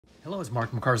Hello, it's Mark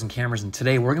from Cars and Cameras, and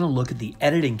today we're going to look at the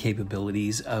editing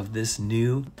capabilities of this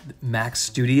new Mac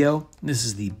Studio. This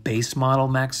is the base model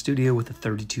Mac Studio with the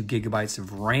 32 gigabytes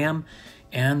of RAM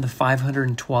and the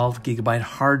 512 gigabyte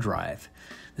hard drive.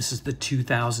 This is the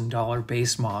 $2,000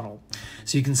 base model.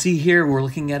 So you can see here we're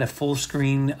looking at a full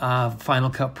screen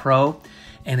Final Cut Pro,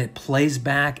 and it plays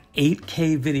back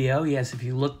 8K video. Yes, if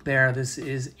you look there, this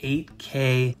is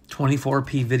 8K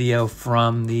 24p video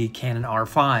from the Canon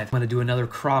R5. I'm going to do another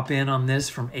crop in on this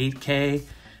from 8K,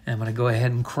 and I'm going to go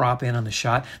ahead and crop in on the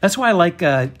shot. That's why I like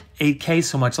 8K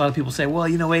so much. A lot of people say, well,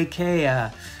 you know,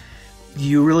 8K,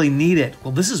 you really need it.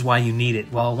 Well, this is why you need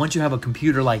it. Well, once you have a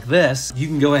computer like this, you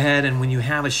can go ahead and when you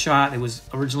have a shot that was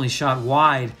originally shot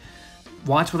wide,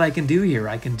 watch what I can do here.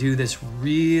 I can do this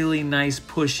really nice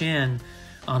push in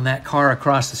on that car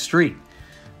across the street.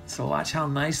 So watch how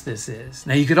nice this is.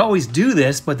 Now you could always do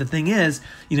this, but the thing is,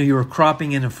 you know, you were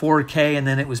cropping in a 4K and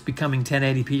then it was becoming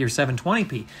 1080p or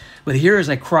 720p. But here as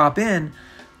I crop in,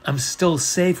 I'm still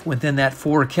safe within that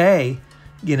 4K.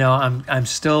 You know, I'm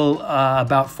still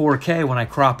about 4K when I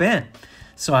crop in.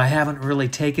 So I haven't really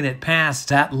taken it past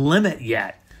that limit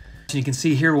yet. So you can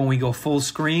see here when we go full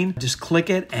screen, just click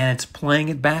it and it's playing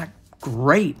it back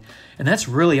great. And that's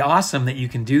really awesome that you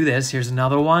can do this. Here's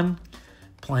another one,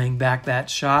 playing back that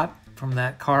shot from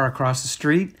that car across the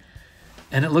street.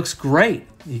 And it looks great.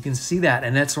 You can see that.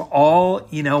 And that's all,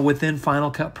 you know, within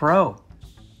Final Cut Pro.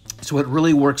 So it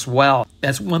really works well.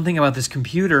 That's one thing about this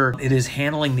computer. It is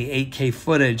handling the 8K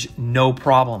footage, no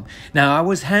problem. Now, I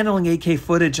was handling 8K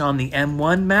footage on the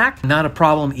M1 Mac, not a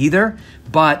problem either.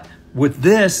 But with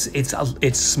this,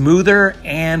 it's smoother,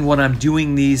 and when I'm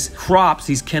doing these crops,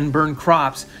 these Ken Burn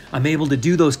crops, I'm able to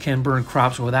do those Ken Burn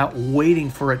crops without waiting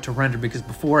for it to render, because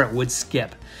before it would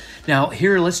skip. Now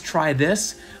here, let's try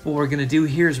this. What we're gonna do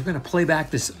here is we're gonna play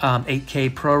back this 8K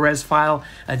ProRes file.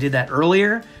 I did that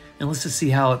earlier, and let's just see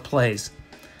how it plays.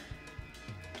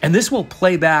 And this will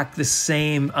play back the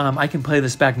same, I can play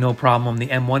this back no problem on the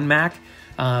M1 Mac.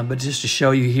 But just to show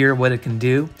you here what it can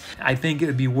do, I think it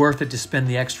would be worth it to spend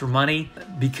the extra money,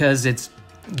 because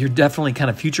you're definitely kind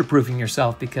of future-proofing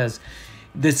yourself, because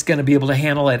this is going to be able to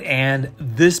handle it. And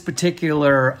this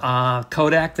particular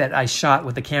codec that I shot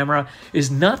with the camera is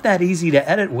not that easy to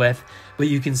edit with, but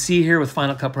you can see here with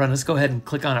Final Cut Pro. Let's go ahead and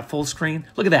click on it full screen.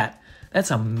 Look at that. That's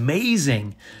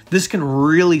amazing. This can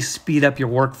really speed up your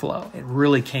workflow. It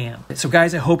really can. So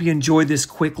guys, I hope you enjoyed this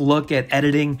quick look at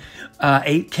editing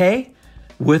 8K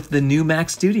with the new Mac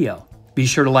Studio. Be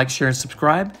sure to like, share, and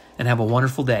subscribe, and have a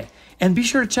wonderful day. And be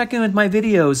sure to check in with my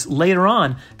videos later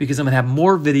on, because I'm gonna have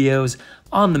more videos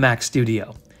on the Mac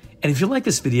Studio. And if you like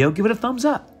this video, give it a thumbs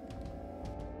up.